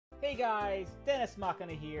Hey guys, Dennis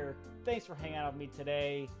Machina here. Thanks for hanging out with me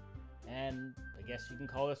today. And I guess you can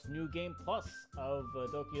call this New Game Plus of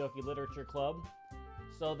Doki Doki Literature Club.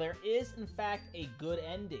 So there is in fact a good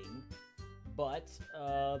ending, but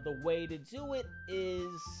the way to do it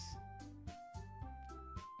is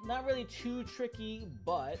not really too tricky,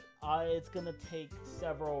 but it's gonna take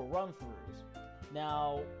several run-throughs.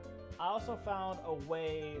 Now, I also found a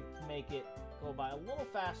way to make it go by a little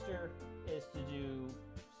faster is to do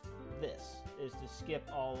this, is to skip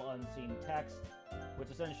all unseen text, which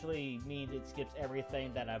essentially means it skips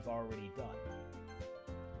everything that I've already done.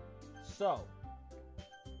 So,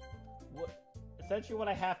 essentially what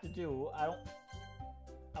I have to do, I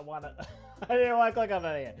didn't want to click on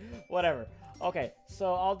that again. Whatever. Okay,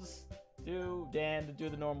 so I'll just do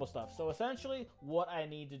the normal stuff. So essentially what I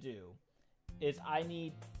need to do is I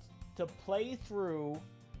need to play through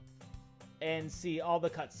and see all the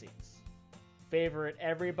cutscenes. Favorite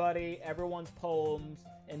everyone's poems,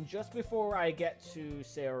 and just before I get to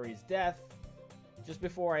Sayori's death, just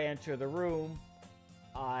before I enter the room,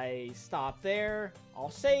 I stop there, I'll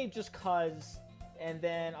save just cuz, and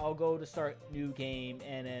then I'll go to start new game,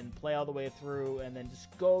 and then play all the way through, and then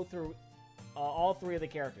just go through all three of the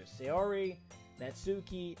characters, Sayori,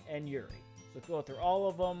 Natsuki, and Yuri. So go through all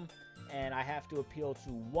of them, and I have to appeal to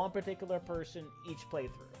one particular person each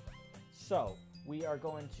playthrough. So, we are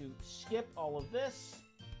going to skip all of this.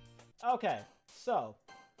 Okay, so,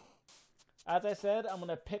 as I said, I'm going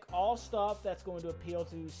to pick all stuff that's going to appeal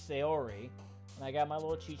to Sayori. And I got my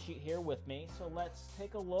little cheat sheet here with me, so let's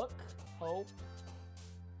take a look. Hope.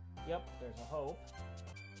 Yep, there's a hope.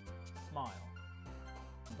 Smile.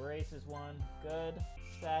 Embrace is one. Good.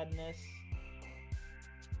 Sadness.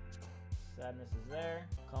 Sadness is there.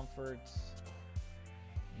 Comfort.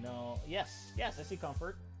 No. Yes, I see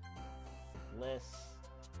comfort. Bliss.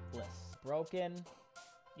 Bliss. Broken.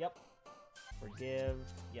 Yep. Forgive.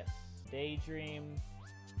 Yes. Daydream.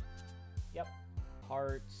 Yep.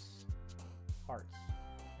 Hearts. Hearts.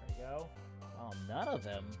 There we go. Oh, none of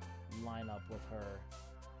them line up with her.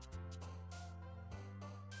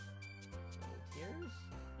 So, tears?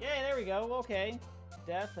 Yay, there we go. Okay.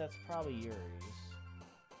 Death, that's probably Yuri's.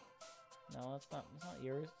 No, it's not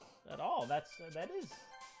Yuri's at all. That is.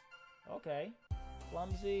 Okay.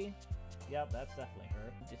 Clumsy. Yep, that's definitely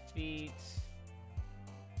her. Defeat.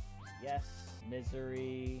 Yes.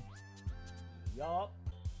 Misery. Yup.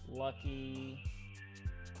 Lucky.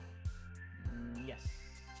 Yes.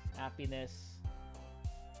 Happiness.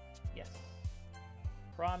 Yes.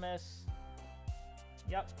 Promise.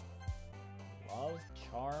 Yep. Love.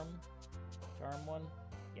 Charm. Charm one.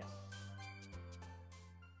 Yes.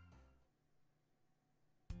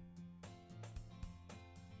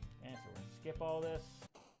 And so we're gonna skip all this.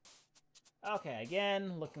 Okay,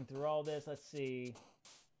 again, looking through all this, let's see.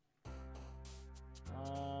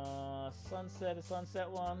 Sunset, a sunset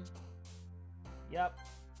one. Yep.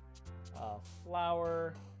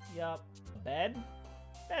 Flower. Yep. Bed?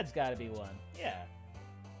 Bed's gotta be one. Yeah.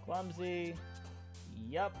 Clumsy.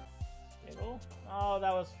 Yep. Giggle. Oh,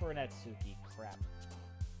 that was for Natsuki. Crap.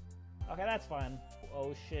 Okay, that's fine.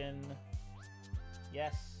 Ocean.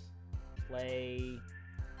 Yes. Play.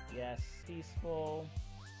 Yes. Peaceful.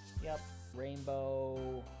 Yep.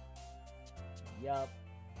 Rainbow. Yup.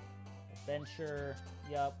 Adventure.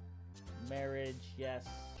 Yup. Marriage. Yes.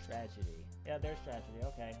 Tragedy. Yeah, there's tragedy.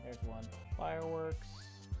 Okay, there's one. Fireworks.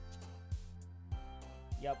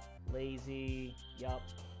 Yup. Lazy. Yup.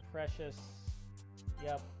 Precious.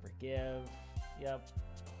 Yup. Forgive. Yup.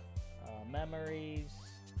 Memories.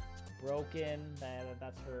 Broken.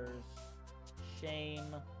 That's hers.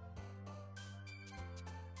 Shame.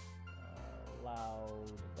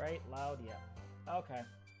 Loud. Right? Loud? Yeah. Okay.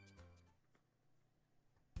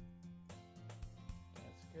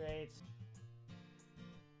 That's great.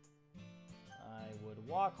 I would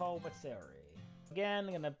walk home with Sayori. Again,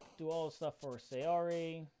 I'm gonna do all the stuff for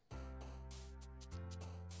Sayori.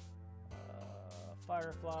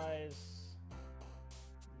 Fireflies.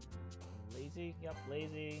 Lazy? Yep,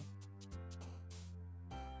 lazy.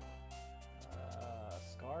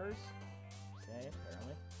 Scars? Okay,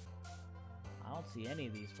 apparently. I don't see any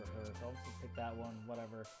of these for her, so I'll just pick that one,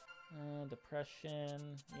 whatever. Depression,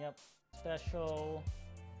 yep. Special,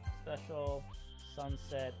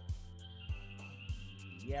 sunset,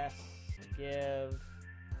 yes. Forgive,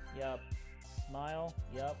 yep. Smile,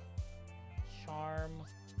 yep. Charm,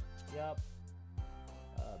 yep.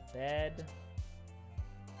 Bed,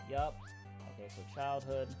 yep. Okay, so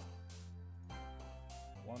childhood,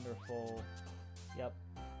 wonderful, yep.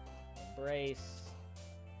 Embrace,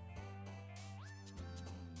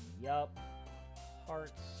 yup.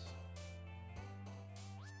 Hearts.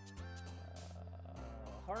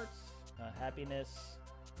 hearts. Happiness.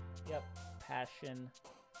 Yep. Passion.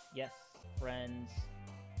 Yes. Friends.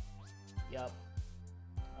 Yep.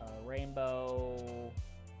 Rainbow.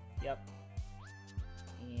 Yep.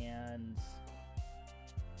 And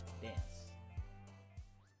dance.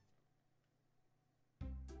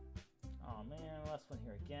 Oh man, last one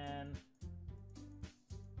here again.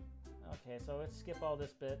 Okay, so let's skip all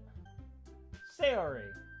this bit. Sayori!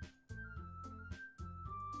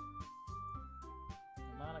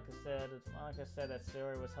 Monica said that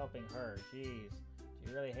Sayori was helping her. Jeez. Do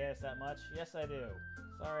you really hate us that much? Yes, I do.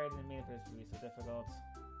 Sorry, I didn't mean for this to be so difficult.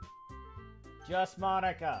 Just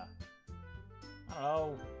Monica! I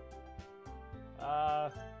don't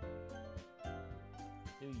know.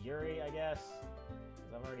 Do Yuri, I guess.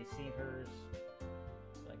 Because I've already seen hers.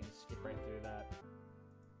 So I can skip right through that.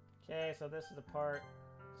 Okay, so this is the part.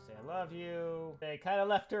 Say I love you. They kind of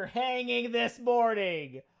left her hanging this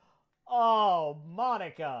morning! Oh,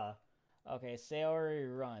 Monica! Okay, Sayori,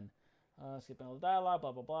 run. Skipping all the dialogue,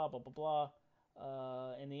 blah, blah, blah, blah, blah,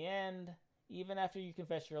 blah. In the end, even after you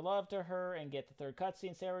confess your love to her and get the third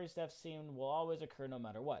cutscene, Sayori's death scene will always occur no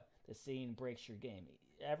matter what. The scene breaks your game.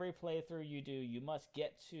 Every playthrough you do, you must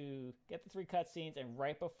get the 3 cutscenes, and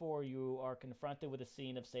right before you are confronted with a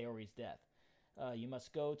scene of Sayori's death. You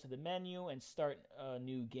must go to the menu and start a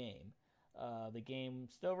new game. The game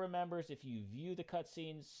still remembers if you view the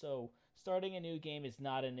cutscenes, so starting a new game is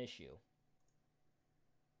not an issue.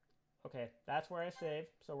 Okay, that's where I save,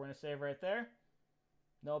 so we're going to save right there.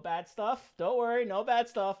 No bad stuff. Don't worry, no bad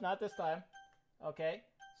stuff. Not this time. Okay,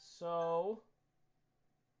 so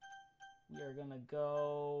we are going to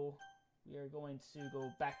go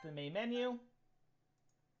back to the main menu.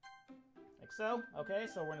 Like so. Okay,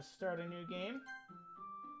 so we're going to start a new game.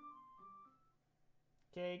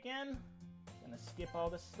 Okay, again, going to skip all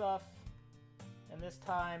this stuff. And this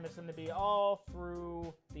time it's going to be all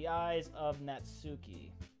through the eyes of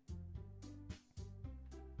Natsuki.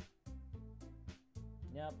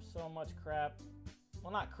 Yep, so much crap.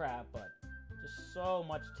 Well, not crap, but just so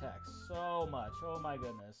much text. So much. Oh my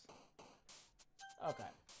goodness.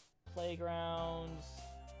 Okay. Playgrounds.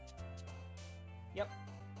 Yep.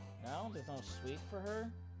 No, there's no suite for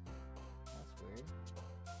her? That's weird.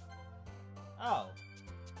 Oh.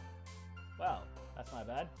 Well, that's my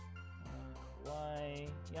bad. Why?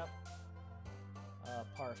 Yep.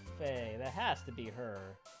 Parfait. That has to be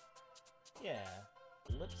her. Yeah.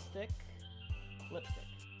 Lipstick. Lipstick.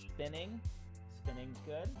 Spinning. Spinning's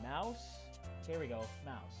good. Mouse. Here we go.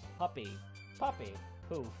 Mouse. Puppy. Puppy.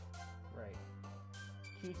 Poof. Right.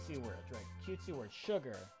 Cutesy words. Right. Cutesy words.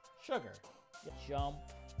 Sugar. Sugar. Yep. Jump.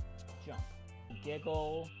 Jump.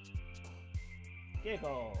 Giggle.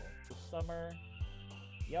 Giggle. Summer.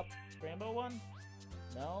 Yep. Rainbow one?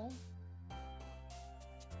 No?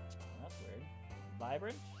 That's weird.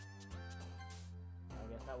 Vibrant?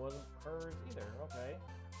 I guess that wasn't hers either. Okay.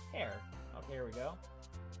 Hair. Okay, here we go.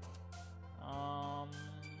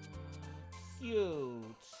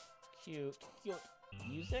 Cute. Cute. Cute.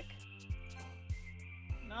 Music?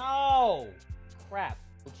 No! Crap.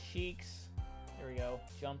 Cheeks. Here we go.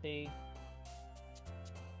 Jumpy.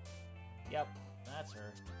 Yep, that's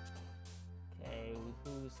her. Okay,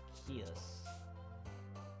 who's Kiss?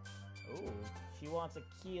 Ooh, she wants a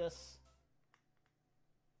kiss.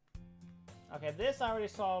 Okay, this I already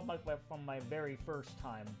saw from my very first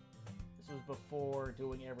time. This was before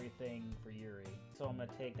doing everything for Yuri. So I'm gonna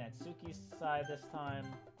take Natsuki's side this time.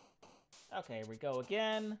 Okay, here we go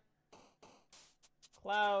again.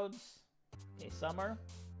 Clouds. Okay, summer.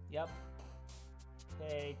 Yep.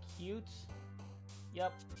 Okay, cute.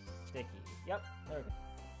 Yep. Sticky. Yep. There we go.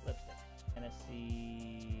 Lipstick.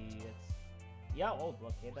 Tennessee. It's. Yeah. Oh,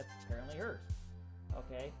 okay. That's apparently hers.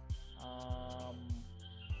 Okay.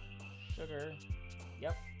 Sugar.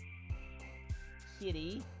 Yep.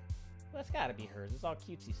 Kitty. Well, that's gotta be hers. It's all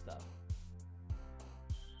cutesy stuff.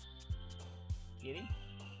 Kitty.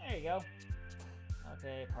 There you go.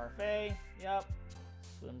 Okay. Parfait. Yep.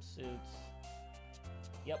 Swimsuits.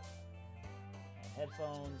 Yep. And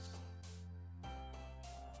headphones.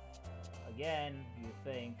 Again, you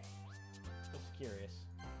think. Just curious.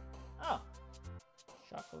 Oh.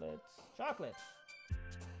 Chocolates. Chocolate.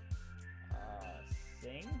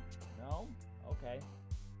 Sing? No? Okay.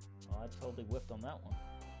 Well, I totally whiffed on that one.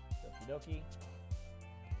 Doki Doki.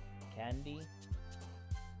 Candy.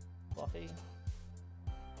 Fluffy.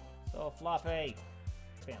 So, Floppy.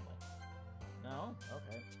 Family. No?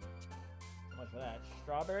 Okay. So much for that.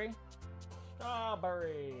 Strawberry?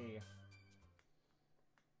 Strawberry!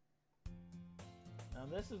 Now,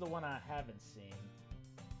 this is the one I haven't seen.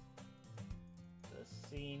 The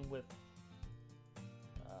scene with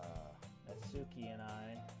Natsuki and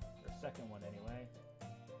I, or second one anyway.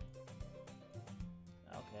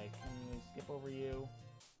 Okay, can we skip over you?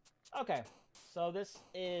 Okay, so this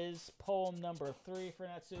is poem number 3 for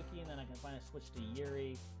Natsuki, and then I can finally switch to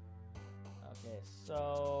Yuri. Okay,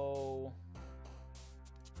 so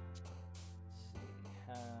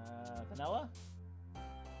let's see, vanilla.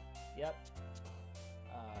 Yep.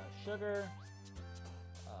 Sugar.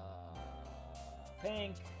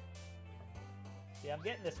 Pink. See, I'm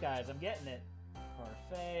getting this, guys. I'm getting it.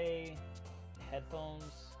 Parfait. Headphones.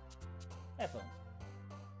 Headphones.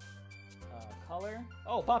 Color.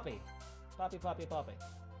 Oh, puppy. Puppy, puppy, puppy.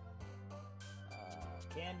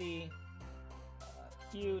 Candy.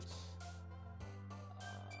 Cute.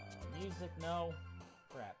 Music, no.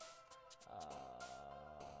 Crap.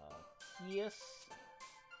 Kiss.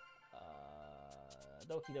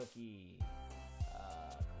 Doki Doki.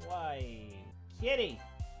 Kawaii. Kitty!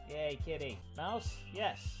 Yay, kitty. Mouse?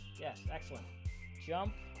 Yes. Yes, excellent.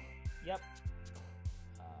 Jump? Yep.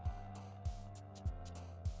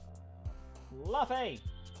 Fluffy!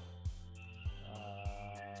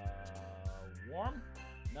 Warm?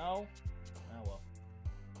 No. Oh, well.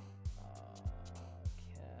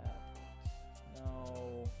 Cat.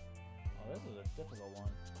 No. Oh, this is a difficult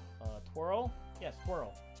one. Twirl? Yes,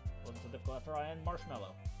 twirl. Wasn't so difficult after all. And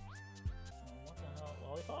marshmallow. What the hell?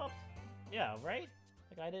 Lollipop? Yeah, right?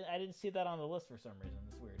 Like I didn't see that on the list for some reason.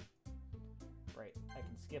 It's weird. Right. I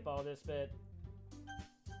can skip all this bit.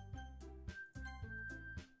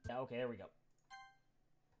 Yeah, okay, there we go.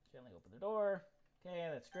 Gently open the door. Okay,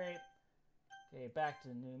 that's great. Okay, back to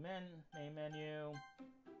the new main menu.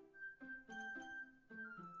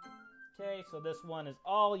 Okay, so this one is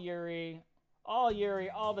all Yuri. All Yuri,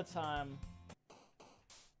 all the time.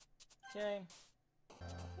 Okay. I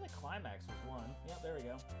feel like Climax was one. Yep, there we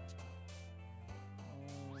go.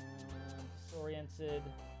 Disoriented.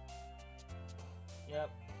 Yep.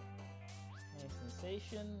 Okay,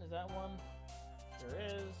 Sensation, is that one? Sure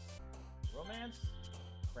is. Romance?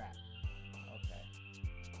 Crap. Okay.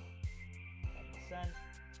 Consent.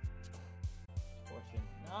 Fortune.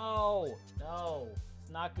 No! No!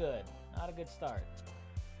 It's not good. Not a good start.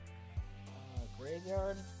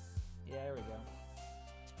 Graveyard? Yeah, there we go.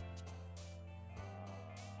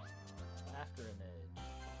 After image.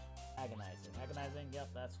 Agonizing. Agonizing, yep,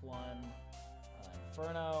 that's one.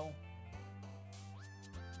 Inferno.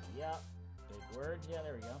 Yep. Big word. Yeah,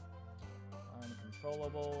 there we go.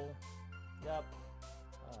 Uncontrollable. Yep.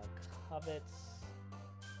 Covets.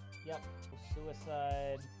 Yep.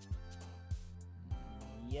 Suicide.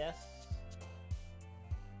 Yes.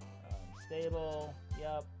 Unstable.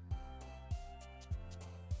 Yep.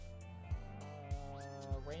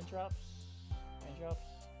 Raindrops. Raindrops.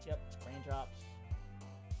 Yep. Raindrops.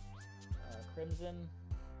 Crimson.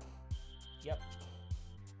 Yep.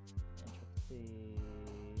 Entropy.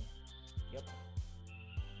 Yep.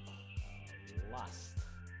 Lust.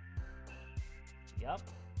 Yep.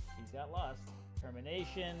 She's got lust.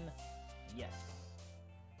 Termination. Yes.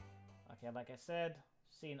 Okay, like I said,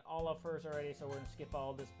 seen all of hers already, so we're gonna skip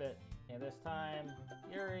all this bit. And this time,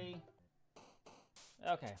 Yuri.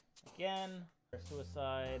 Okay. Again.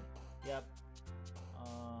 Suicide. Yep.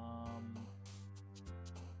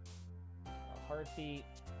 Heartbeat.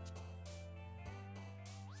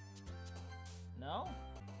 No?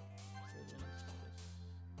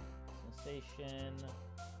 Sensation.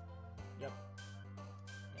 Yep.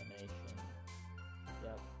 Animation.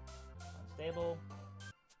 Yep. Unstable.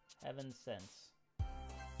 Heaven Sense.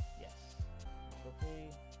 Yes. Trophy.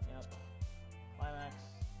 Yep. Climax.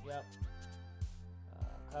 Yep.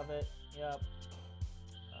 Covet. Yep.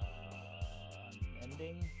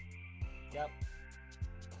 Ending. Yep.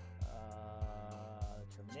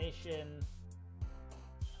 Termination.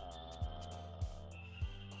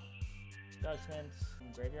 Judgment.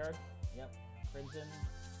 Graveyard. Yep. Crimson.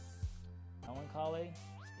 Melancholy.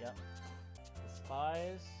 Yep.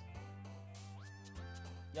 Despise.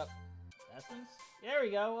 Yep. Essence. There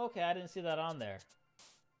we go. Okay, I didn't see that on there.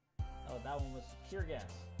 Oh, that one was pure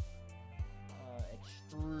gas.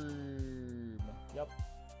 Extreme. Yep.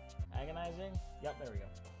 Agonizing. Yep, there we go.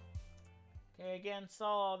 Okay, again, saw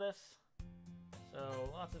all this. So,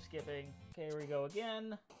 lots of skipping. Okay, here we go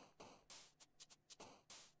again.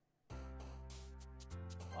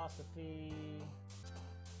 Philosophy.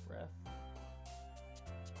 Breath.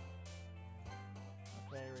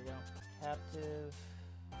 Okay, here we go. Captive.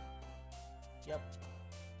 Yep.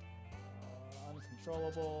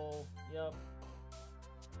 Uncontrollable. Yep.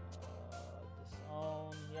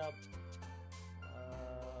 Disown. Yep.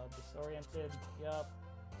 Disoriented. Yep.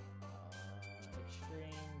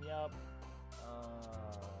 Extreme. Yep.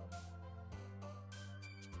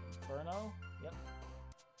 Inferno. Mono. Yep.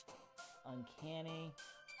 Uncanny.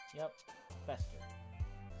 Yep. Fester.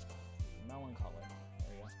 Melancholy.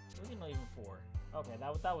 There you go. We can leave him 4. Okay,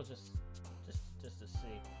 that was just to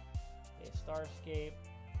see. Okay, Starscape.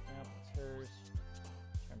 Yep, it's hers.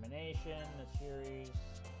 Termination. That's Yuri's.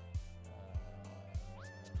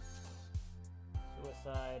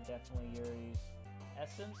 Suicide. Definitely Yuri's.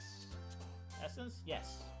 Essence. Essence?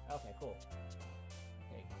 Yes. Okay, cool.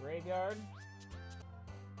 Okay, Graveyard.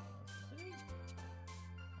 Let's see.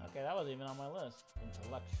 Okay, that wasn't even on my list.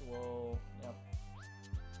 Intellectual. Yep.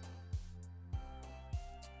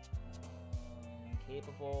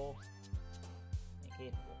 Capable.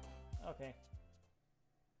 Incapable. Okay.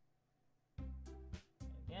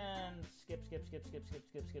 Again, skip.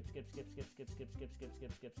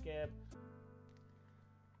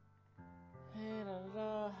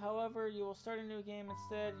 However, you will start a new game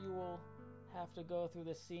instead. You will have to go through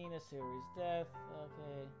the scene of Sayori's death.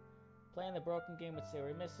 Okay. Playing the broken game with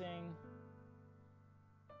Sayori missing.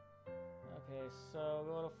 Okay, so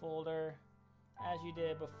go to folder. As you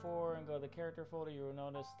did before and go to the character folder, you will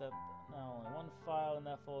notice that not only one file in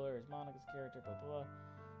that folder is Monika's character, blah blah blah.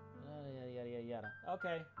 Yada yada.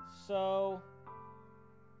 Okay, so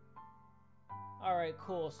alright,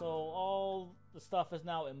 cool. So all the stuff is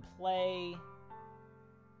now in play.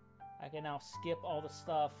 I can now skip all the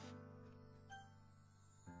stuff.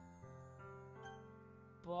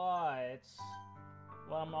 But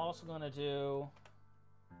what I'm also gonna do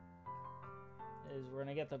is we're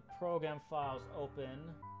gonna get the program files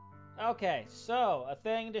open. Okay, so a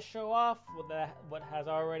thing to show off with what has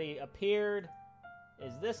already appeared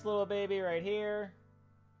is this little baby right here.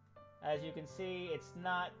 As you can see, it's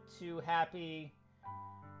not too happy.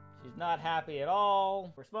 She's not happy at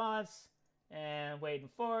all. Response, and waiting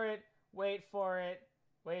for it, wait for it,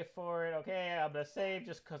 wait for it. Okay, I'm gonna save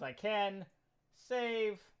just because I can.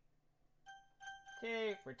 Save.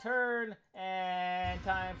 Okay, return, and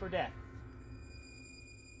time for death.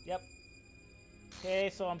 Yep. Okay,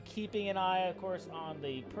 so I'm keeping an eye, of course, on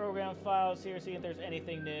the program files here, see if there's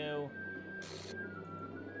anything new.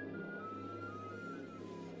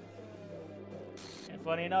 And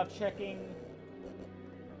funny enough, checking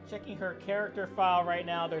her character file right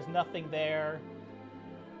now, there's nothing there.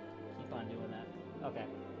 Keep on doing that. Okay.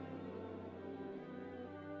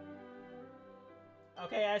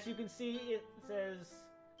 Okay, as you can see, it says,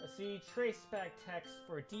 let's see, traceback text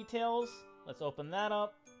for details. Let's open that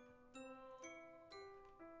up.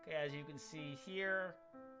 Okay, as you can see here,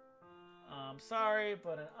 sorry,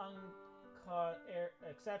 but an uncaught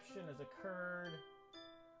exception has occurred.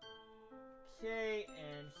 Okay,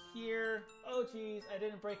 and here, oh geez, I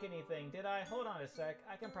didn't break anything, did I? Hold on a sec,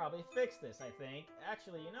 I can probably fix this, I think.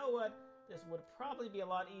 Actually, you know what? This would probably be a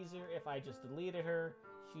lot easier if I just deleted her.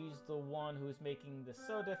 She's the one who's making this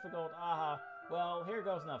so difficult. Aha, well, here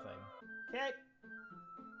goes nothing. Okay.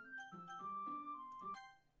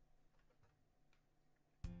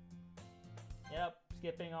 Yep,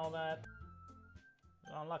 skipping all that.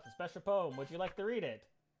 Unlock the special poem. Would you like to read it?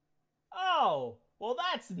 Oh, well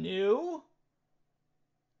that's new.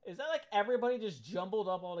 Is that like everybody just jumbled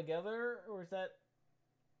up all together? Or is that...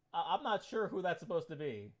 I'm not sure who that's supposed to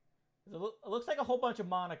be. It looks like a whole bunch of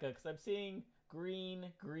Monika, because I'm seeing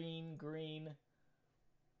green, green, green.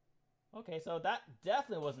 Okay, so that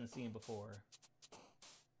definitely wasn't seen before.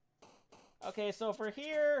 Okay, so for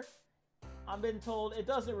here, I've been told it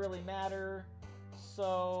doesn't really matter.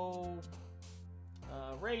 So,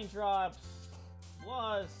 raindrops,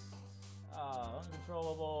 lust,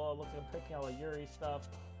 uncontrollable. Looks like I'm picking all the Yuri stuff.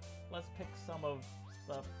 Let's pick some of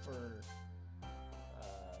stuff for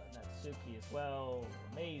Natsuki as well.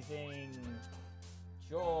 Amazing,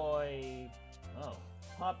 joy, oh,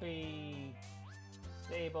 puppy,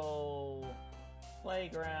 stable,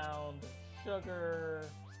 playground, sugar,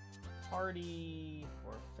 party,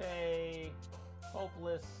 or Faye,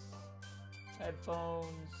 hopeless,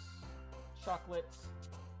 headphones, chocolate,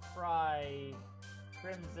 fry,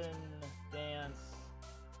 crimson, dance,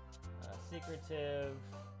 secretive,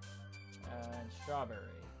 and strawberry.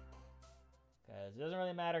 Because it doesn't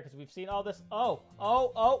really matter because we've seen all this.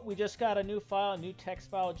 Oh, we just got a new file, a new text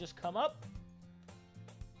file just come up.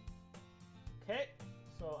 Okay,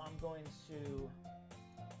 so I'm going to...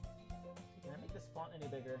 Can I make this font any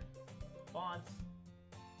bigger? Fonts.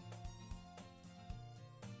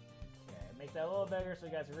 Okay, make that a little bigger so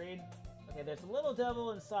you guys read. Okay, there's a little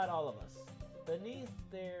devil inside all of us. Beneath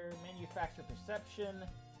their manufactured perception,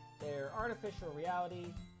 their artificial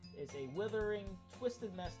reality is a withering,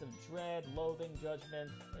 twisted mess of dread, loathing,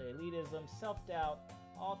 judgment, elitism, self-doubt,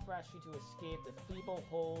 all thrashing to escape the feeble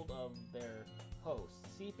hold of their host,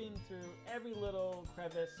 seeping through every little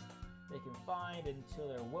crevice, they can find into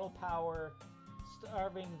their willpower,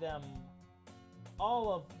 starving them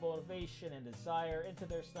all of motivation and desire into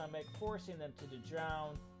their stomach, forcing them to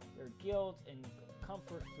drown their guilt in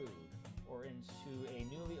comfort food, or into a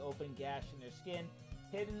newly opened gash in their skin,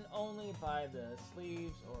 hidden only by the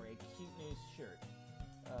sleeves or a cute new shirt.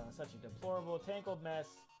 Such a deplorable, tangled mess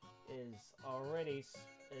is already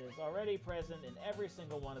present in every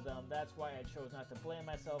single one of them. That's why I chose not to blame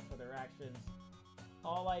myself for their actions.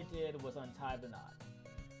 All I did was untie the knot.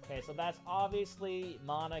 Okay, so that's obviously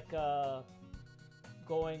Monica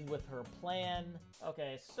going with her plan.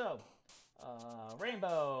 Okay, so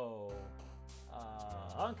Rainbow,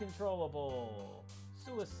 Uncontrollable,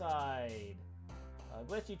 Suicide,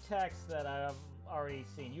 glitchy text that I've already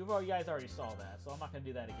seen. You guys already saw that, so I'm not gonna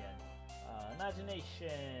do that again.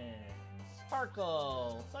 Imagination,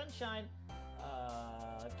 Sparkle, Sunshine,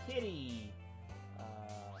 Kitty,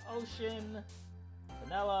 Ocean,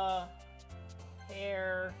 Vanilla,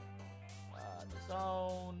 Hair, The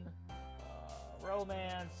Zone,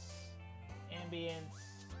 Romance, Ambience,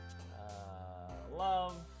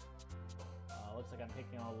 Love. Looks like I'm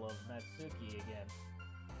picking all of Natsuki again.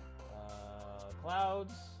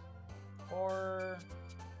 Clouds, Horror,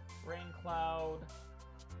 Rain Cloud,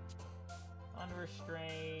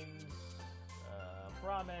 Unrestrained,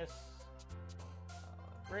 Promise,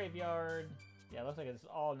 Graveyard. Yeah, looks like it's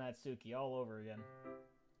all Natsuki all over again.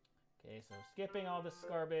 Okay, so skipping all this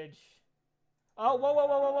garbage. Oh, whoa, whoa,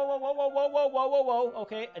 whoa, whoa, whoa, whoa, whoa, whoa, whoa, whoa, whoa, whoa.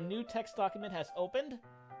 Okay, a new text document has opened.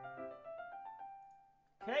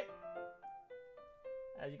 Okay.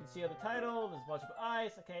 As you can see on the title, there's a bunch of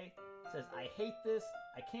eyes. Okay. It says, I hate this.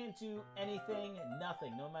 I can't do anything,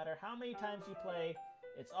 nothing. No matter how many times you play,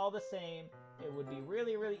 it's all the same. It would be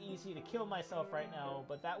really, really easy to kill myself right now,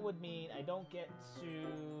 but that would mean I don't get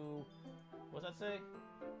to... What does that say?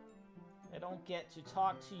 I don't get to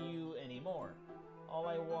talk to you anymore. All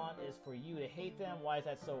I want is for you to hate them. Why is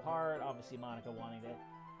that so hard? Obviously, Monica wanting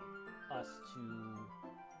us to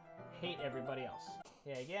hate everybody else.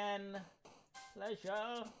 Okay, again.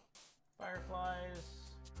 Pleasure. Fireflies.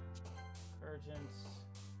 Urgence.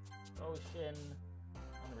 Ocean.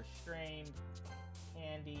 Unrestrained.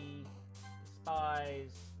 Candy.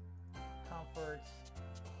 Despise. Comfort.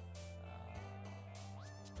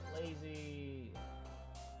 Lazy.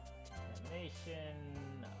 Contamination.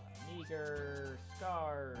 Meager,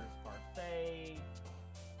 Scars, Parfait,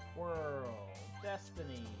 World,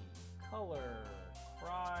 Destiny, Color,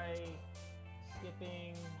 Cry,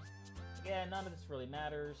 Skipping. Again, none of this really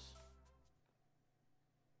matters.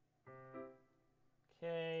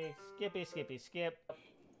 Okay, skippy, skippy, skip.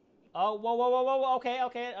 Oh, whoa, whoa, whoa, whoa, okay,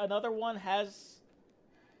 okay, another one has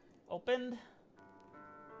opened.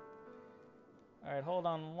 Alright, hold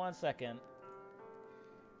on 1 second.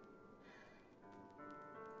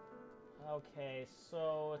 Okay,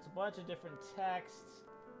 so it's a bunch of different texts.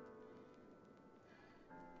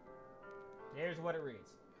 Here's what it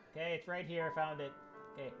reads. Okay, it's right here, I found it.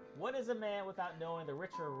 Okay, what is a man without knowing the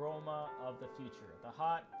rich aroma of the future? The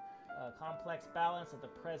hot, complex balance of the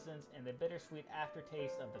present and the bittersweet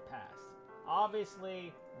aftertaste of the past.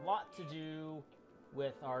 Obviously, a lot to do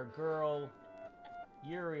with our girl,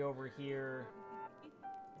 Yuri over here,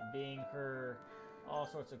 and being her all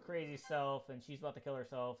sorts of crazy self, and she's about to kill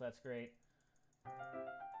herself. That's great.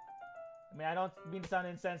 I mean, I don't mean to sound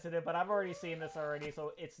insensitive, but I've already seen this already,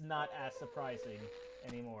 so it's not as surprising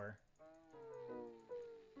anymore.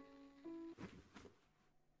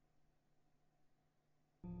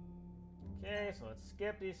 Okay, so let's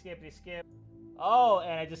skippity, skippity, skip. Oh,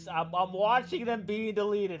 and I'm watching them being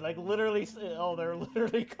deleted. Like, literally, oh, they're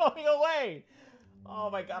literally going away. Oh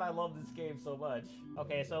my god, I love this game so much.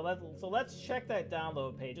 Okay, so let's check that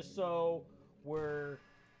download page just so we're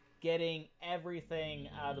getting everything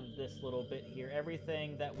out of this little bit here,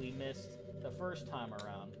 everything that we missed the first time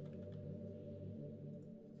around.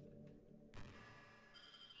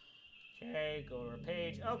 Okay, go to our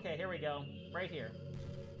page. Okay, here we go. Right here.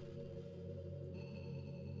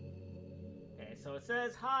 Okay, so it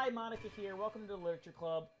says, "Hi, Monica here. Welcome to the Literature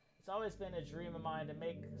Club. It's always been a dream of mine to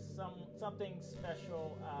make something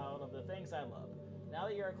special out of the things I love. Now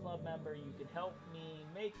that you're a club member, you can help me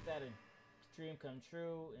make that a dream come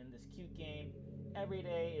true in this cute game. Every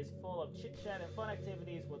day is full of chit-chat and fun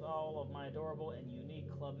activities with all of my adorable and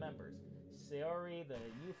unique club members. Sayori, the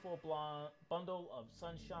youthful blonde bundle of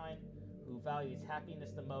sunshine who values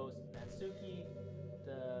happiness the most. Natsuki,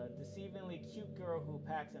 the deceivingly cute girl who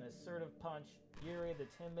packs an assertive punch. Yuri, the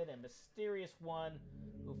timid and mysterious one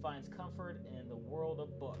who finds comfort in the world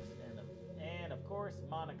of books. And of course,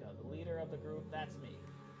 Monica, the leader of the group. That's me.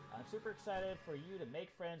 I'm super excited for you to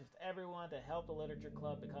make friends with everyone, to help the literature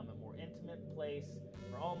club become a more intimate place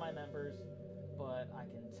for all my members, but I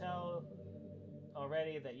can tell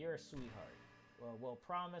already that you're a sweetheart. Well, will you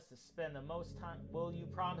promise to spend the most time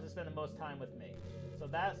with me? So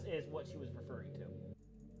that is what she was referring to.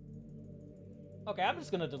 Okay, I'm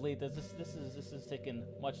just gonna delete this. This is taking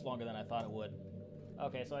much longer than I thought it would.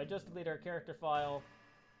 Okay, so I just deleted our character file.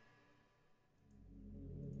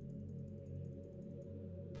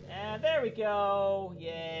 And there we go!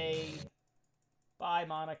 Yay! Bye,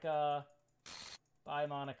 Monica. Bye,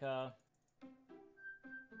 Monica.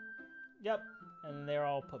 Yep, and they're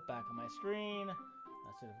all put back on my screen.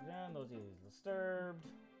 That's it again. Those are disturbed.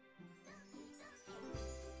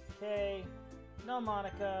 Okay. No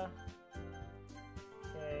Monica.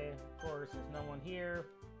 Okay, of course, there's no one here.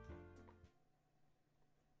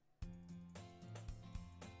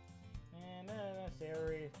 And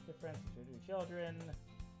necessary difference between children.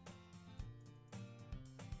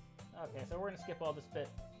 Okay, so we're gonna skip all this bit.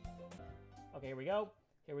 Okay, here we go.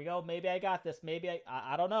 Here we go. Maybe I got this. Maybe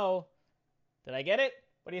I don't know. Did I get it?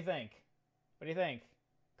 What do you think? What do you think?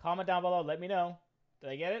 Comment down below. Let me know. Did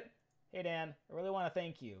I get it? Hey, Dan. I really want to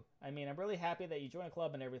thank you. I mean, I'm really happy that you joined a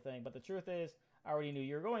club and everything, but the truth is, I already knew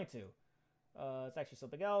you were going to. It's actually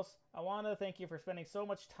something else. I want to thank you for spending so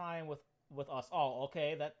much time with us all.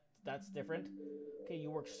 Okay, that's different. Okay, you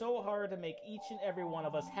worked so hard to make each and every one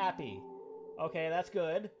of us happy. Okay, that's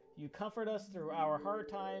good. You comfort us through our hard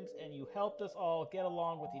times, and you helped us all get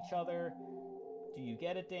along with each other. Do you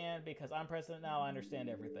get it, Dan? Because I'm president now, I understand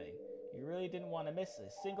everything. You really didn't want to miss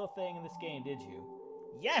a single thing in this game, did you?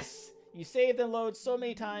 Yes! You saved and loaded so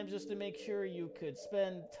many times just to make sure you could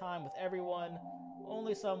spend time with everyone.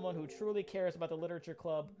 Only someone who truly cares about the literature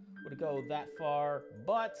club would go that far.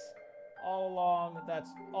 But all along, that's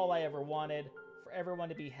all I ever wanted. For everyone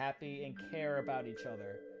to be happy and care about each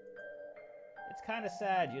other. It's kind of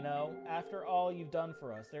sad, you know? After all you've done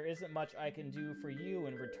for us, there isn't much I can do for you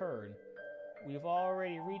in return. We've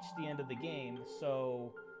already reached the end of the game,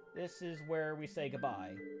 so this is where we say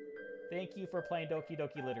goodbye. Thank you for playing Doki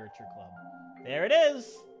Doki Literature Club. There it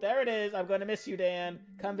is! There it is! I'm gonna miss you, Dan.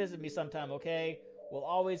 Come visit me sometime, okay? We'll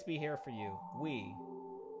always be here for you. We.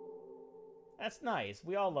 That's nice.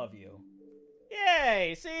 We all love you.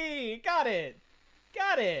 Yay! See? Got it!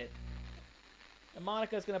 Got it! And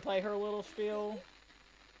Monica's gonna play her little spiel.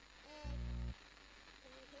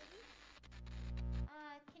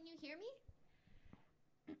 Can you hear me?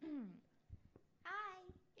 Hi,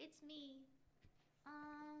 it's me.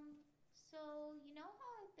 So you know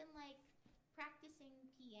how I've been like practicing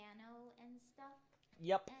piano and stuff?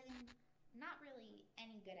 Yep. And not really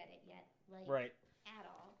any good at it yet, like right. At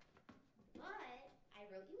all. But I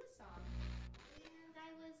wrote you a song, and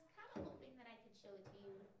I was kind of hoping that I could show it to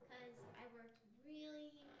you because I worked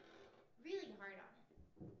really, really hard on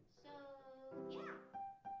it. So yeah.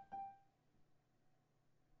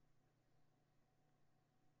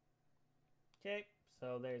 Okay,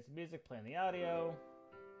 so there's music playing the audio.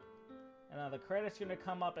 And now the credits are going to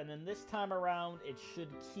come up, and then this time around, it should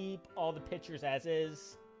keep all the pictures as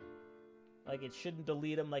is. Like, it shouldn't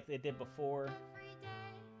delete them like they did before. Every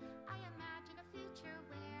day, I imagine a future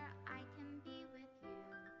where I can be with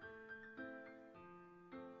you.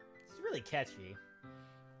 It's really catchy.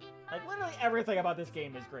 Like, literally everything about this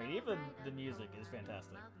game is great. Even the music is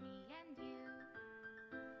fantastic. Love me and you.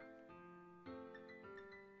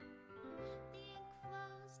 The ink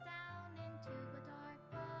flows down into a dark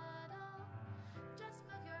puddle. Just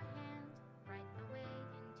move your hand, write the way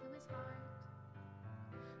into his heart.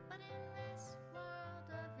 But in this world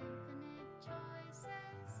of infinite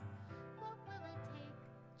choices, what will it take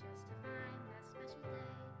just to find that special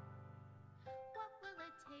day? What will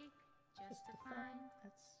it take just to find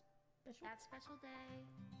that special day?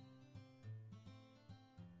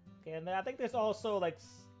 Okay, and then I think there's also, like,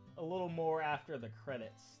 a little more after the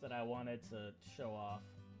credits that I wanted to show off.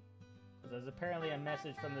 Because there's apparently a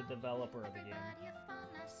message from the developer of the game.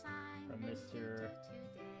 From Mr.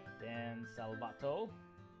 Dan Salvato.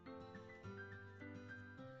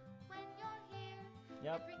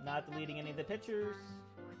 Yep, not deleting any of the pictures.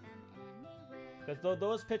 Because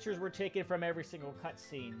those pictures were taken from every single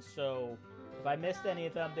cutscene, so if I missed any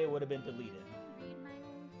of them, they would have been deleted.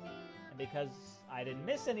 And because I didn't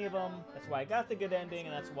miss any of them, that's why I got the good ending,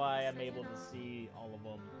 and that's why I'm able to see all of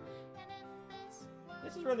them.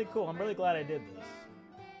 This is really cool. I'm really glad I did this.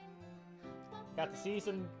 Got to see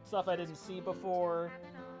some stuff I didn't see before.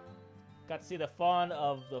 Got to see the fun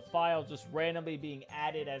of the file just randomly being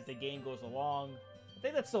added as the game goes along. I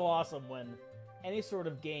think that's so awesome when any sort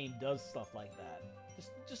of game does stuff like that.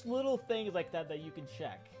 Just little things like that that you can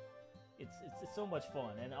check. It's so much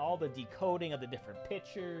fun, and all the decoding of the different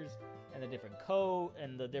pictures and the different code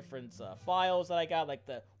and the different files that I got, like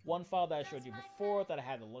the one file that I showed you before that I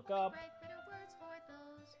had to look up.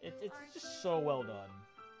 It's just so well done.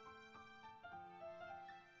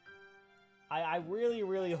 I really,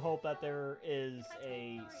 really hope that there is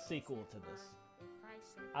a sequel to this.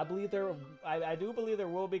 I believe I do believe there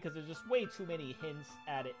will be, because there's just way too many hints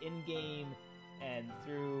at it in game and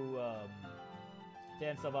through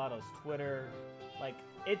Dan Salvato's Twitter. Like,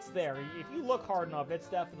 it's there. If you look hard enough, it's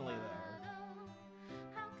definitely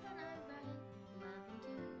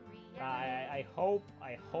there. I hope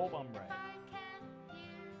I'm right.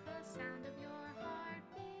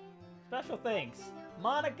 Special thanks,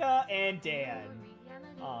 Monica and Dan.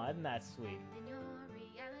 Aw, isn't that sweet?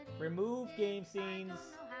 Remove game scenes.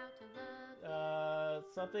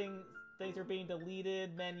 Things are being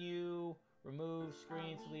deleted. Menu. Remove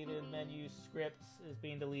screens deleted. Menu scripts is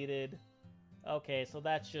being deleted. Okay, so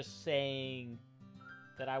that's just saying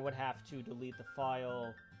that I would have to delete the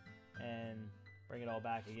file and bring it all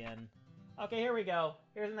back again. Okay, here we go.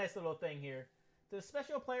 Here's a nice little thing here. The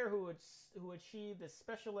special player who achieved this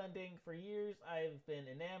special ending. For years, I've been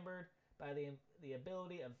enamored by the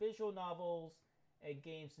ability of visual novels and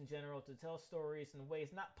games in general to tell stories in ways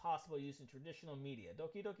not possible using traditional media.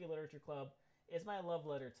 Doki Doki Literature Club is my love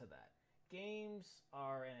letter to that. Games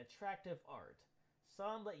are an attractive art.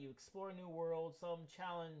 Some let you explore new worlds, some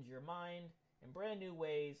challenge your mind in brand new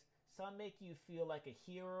ways, some make you feel like a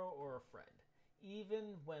hero or a friend,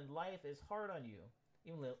 even when life is hard on you.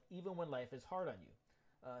 Even when life is hard on you.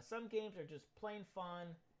 Some games are just plain fun,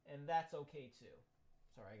 and that's okay too.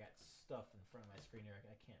 Sorry, I got stuff in front of my screen here.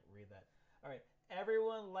 I can't read that. Alright,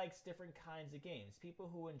 everyone likes different kinds of games. People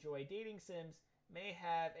who enjoy dating sims may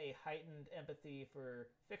have a heightened empathy for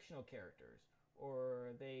fictional characters,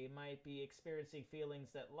 or they might be experiencing feelings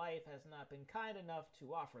that life has not been kind enough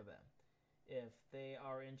to offer them. If they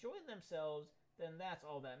are enjoying themselves, then that's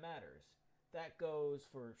all that matters. That goes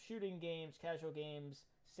for shooting games, casual games,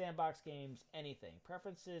 sandbox games, anything.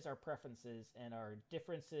 Preferences are preferences, and our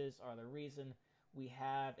differences are the reason we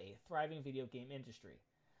have a thriving video game industry.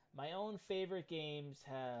 My own favorite games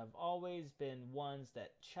have always been ones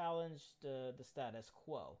that challenge the status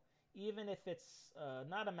quo. Even if it's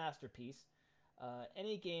not a masterpiece,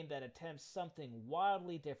 any game that attempts something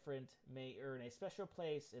wildly different may earn a special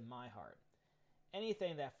place in my heart.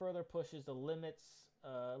 Anything that further pushes the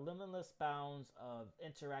limitless bounds of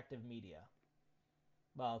interactive media.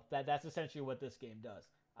 Well, that's essentially what this game does.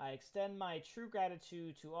 I extend my true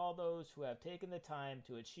gratitude to all those who have taken the time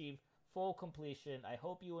to achieve full completion. I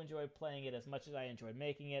hope you enjoyed playing it as much as I enjoyed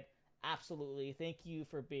making it. Absolutely. Thank you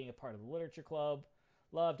for being a part of the Literature Club.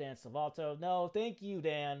 Love, Dan Salvato. No, thank you,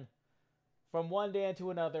 Dan. From one Dan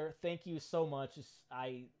to another, thank you so much.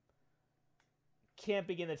 I can't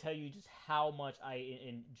begin to tell you just how much I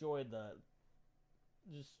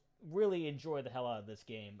really enjoyed the hell out of this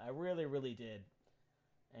game. I really, really did.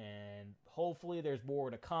 And hopefully there's more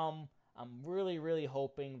to come. I'm really, really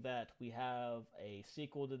hoping that we have a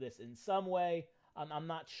sequel to this in some way. I'm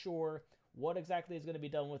not sure what exactly is going to be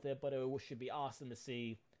done with it, but it should be awesome to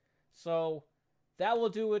see. So that will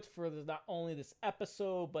do it for not only this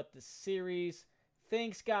episode, but the series.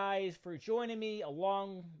 Thanks, guys, for joining me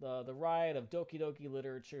along the ride of Doki Doki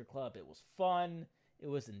Literature Club. It was fun. It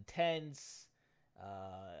was intense.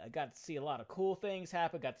 I got to see a lot of cool things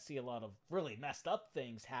happen. Got to see a lot of really messed up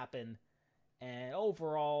things happen. And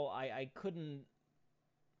overall, I couldn't...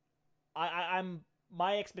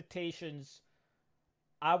 my expectations,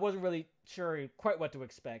 I wasn't really sure quite what to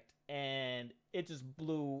expect. And it just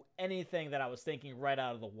blew anything that I was thinking right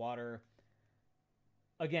out of the water.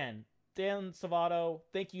 Again, Dan Salvato,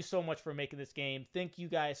 thank you so much for making this game. Thank you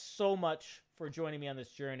guys so much for joining me on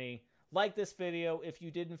this journey. Like this video if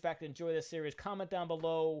you did in fact enjoy this series. Comment down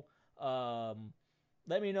below.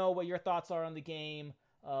 Let me know what your thoughts are on the game.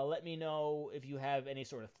 Let me know if you have any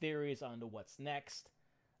sort of theories on to what's next.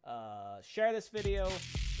 Share this video.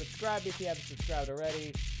 Subscribe if you haven't subscribed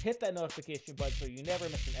already. Hit that notification button so you never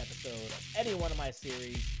miss an episode of any one of my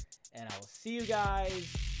series. And I will see you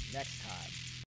guys next time.